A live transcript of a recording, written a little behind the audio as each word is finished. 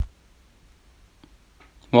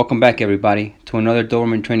Welcome back, everybody, to another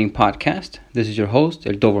Doberman training podcast. This is your host,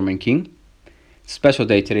 El Doberman King. Special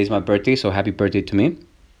day. Today's my birthday, so happy birthday to me.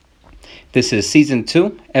 This is Season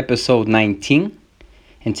 2, Episode 19,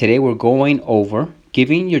 and today we're going over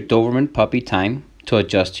giving your Doberman puppy time to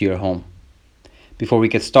adjust to your home. Before we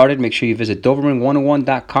get started, make sure you visit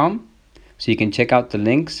Doberman101.com so you can check out the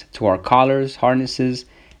links to our collars, harnesses,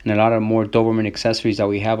 and a lot of more Doberman accessories that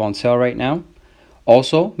we have on sale right now.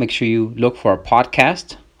 Also, make sure you look for our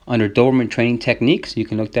podcast under Doberman Training Techniques. You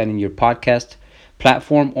can look that in your podcast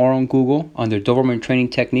platform or on Google. Under Doberman Training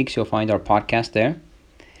Techniques, you'll find our podcast there.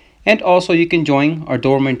 And also, you can join our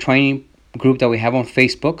Doberman Training group that we have on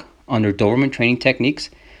Facebook under Doberman Training Techniques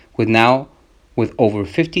with over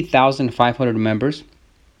 50,500 members,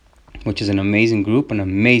 which is an amazing group, an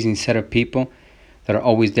amazing set of people that are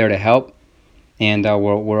always there to help. And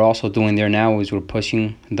we're also doing there now is we're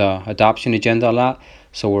pushing the adoption agenda a lot.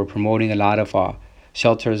 So we're promoting a lot of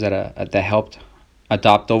shelters that helped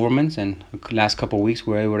adopt Dobermans. And the last couple of weeks,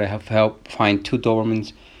 we were able to help find 2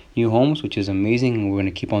 Dobermans new homes, which is amazing. And we're going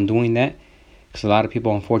to keep on doing that because a lot of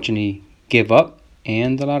people, unfortunately, give up.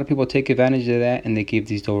 And a lot of people take advantage of that and they give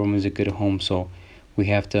these Dobermans a good home. So we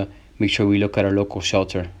have to make sure we look at our local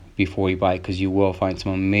shelter before we buy, because you will find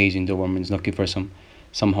some amazing Dobermans looking for some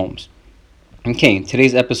homes. Okay, in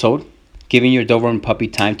today's episode, giving your Doberman puppy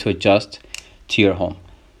time to adjust to your home.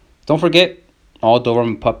 Don't forget, all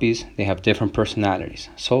Doberman puppies, they have different personalities.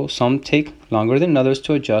 So some take longer than others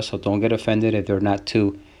to adjust, so don't get offended if they're not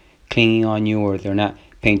too clinging on you or they're not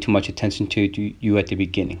paying too much attention to you at the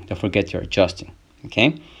beginning. Don't forget they're adjusting,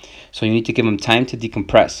 okay? So you need to give them time to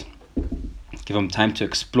decompress. Give them time to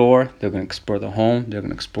explore. They're going to explore the home. They're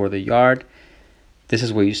going to explore the yard. This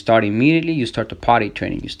is where you start immediately. You start the potty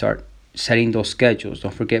training. You start setting those schedules.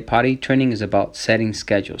 Don't forget, potty training is about setting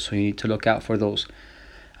schedules. So you need to look out for those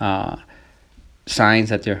signs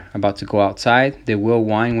that they're about to go outside. They will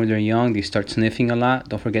whine when they're young. They start sniffing a lot.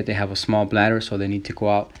 Don't forget they have a small bladder, so they need to go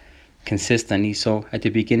out consistently. So at the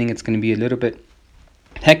beginning, it's going to be a little bit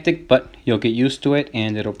hectic, but you'll get used to it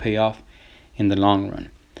and it'll pay off in the long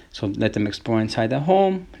run. So let them explore inside the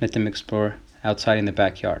home. Let them explore outside in the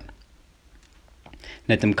backyard.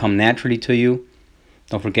 Let them come naturally to you.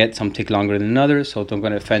 Don't forget, some take longer than others, so don't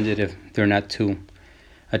get offended if they're not too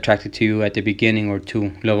attracted to you at the beginning or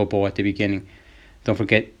too lovable at the beginning. Don't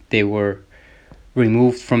forget, they were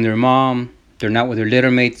removed from their mom. They're not with their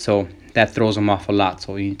litter mate, so that throws them off a lot.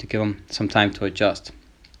 So you need to give them some time to adjust.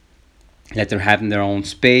 Let them have their own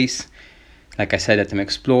space. Like I said, let them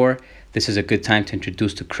explore. This is a good time to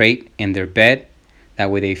introduce the crate in their bed.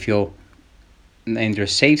 That way they feel in their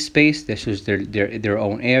safe space. This is their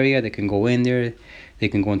own area. They can go in there. They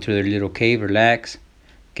can go into their little cave, relax,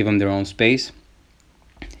 give them their own space.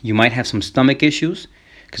 You might have some stomach issues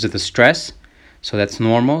because of the stress, so that's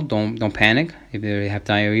normal. Don't panic. If they have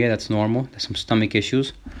diarrhea, that's normal. There's some stomach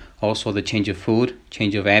issues. Also, the change of food,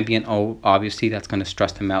 change of ambient, obviously that's going to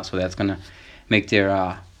stress them out, so that's going to make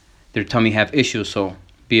their tummy have issues, so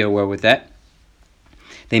be aware with that.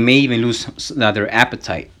 They may even lose their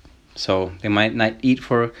appetite, so they might not eat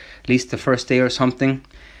for at least the first day or something.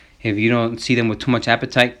 If you don't see them with too much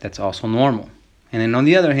appetite, that's also normal. And then on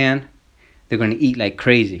the other hand, they're going to eat like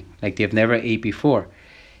crazy, like they've never ate before.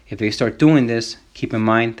 If they start doing this, keep in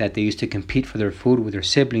mind that they used to compete for their food with their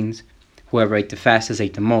siblings. Whoever ate the fastest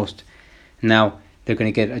ate the most. Now, they're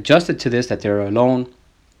going to get adjusted to this, that they're alone,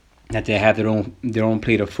 that they have their own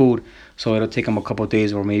plate of food. So it'll take them a couple of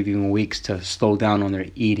days or maybe even weeks to slow down on their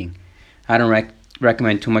eating. I don't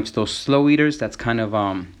recommend too much those slow eaters. That's kind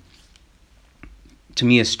of to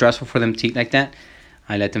me, it's stressful for them to eat like that.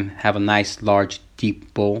 I let them have a nice, large,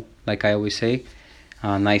 deep bowl, like I always say.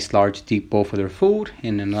 A nice, large, deep bowl for their food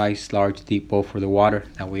and a nice, large, deep bowl for the water.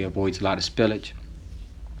 That way it avoids a lot of spillage.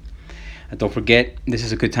 And don't forget, this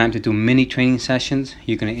is a good time to do mini training sessions.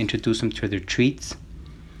 You're going to introduce them to their treats.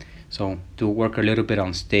 So do work a little bit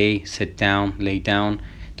on stay, sit down, lay down.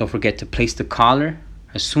 Don't forget to place the collar.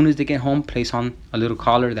 As soon as they get home, place on a little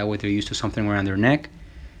collar. That way they're used to something around their neck.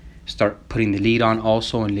 Start putting the lead on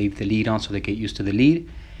also and leave the lead on so they get used to the lead.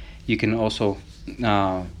 You can also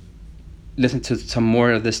listen to some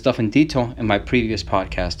more of this stuff in detail in my previous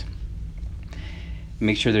podcast.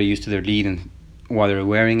 Make sure they're used to their lead and while they're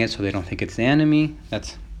wearing it so they don't think it's the enemy.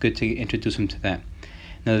 That's good to introduce them to that.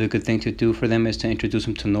 Another good thing to do for them is to introduce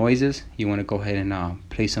them to noises. You want to go ahead and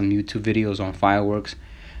play some YouTube videos on fireworks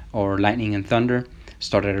or lightning and thunder.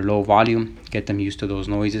 Start at a low volume. Get them used to those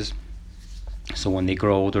noises. So when they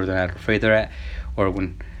grow older, they're not afraid of that. Or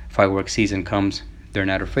when fireworks season comes, they're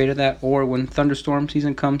not afraid of that. Or when thunderstorm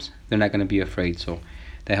season comes, they're not going to be afraid. So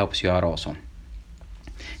that helps you out also.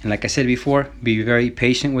 And like I said before, be very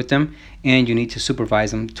patient with them, and you need to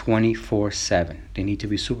supervise them 24/7. They need to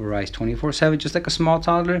be supervised 24/7, just like a small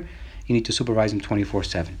toddler. You need to supervise them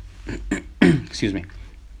 24/7. Excuse me.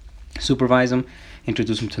 Supervise them,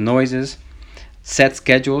 introduce them to noises, set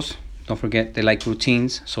schedules. Don't forget, they like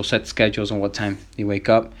routines, so set schedules on what time they wake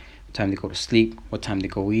up, what time they go to sleep, what time they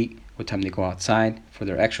go eat, what time they go outside for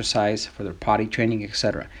their exercise, for their potty training,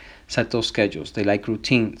 etc. Set those schedules. They like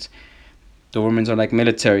routines. Dobermans are like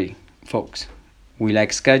military folks. We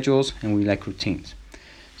like schedules and we like routines.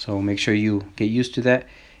 So make sure you get used to that.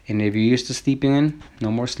 And if you're used to sleeping in,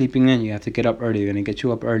 no more sleeping in. You have to get up early. We're going to get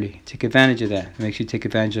you up early. Take advantage of that. It makes you take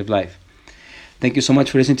advantage of life. Thank you so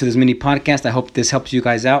much for listening to this mini podcast. I hope this helps you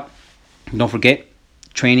guys out. Don't forget,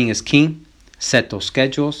 training is key. Set those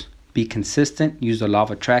schedules. Be consistent. Use the law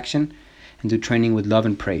of attraction. And do training with love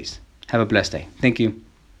and praise. Have a blessed day. Thank you.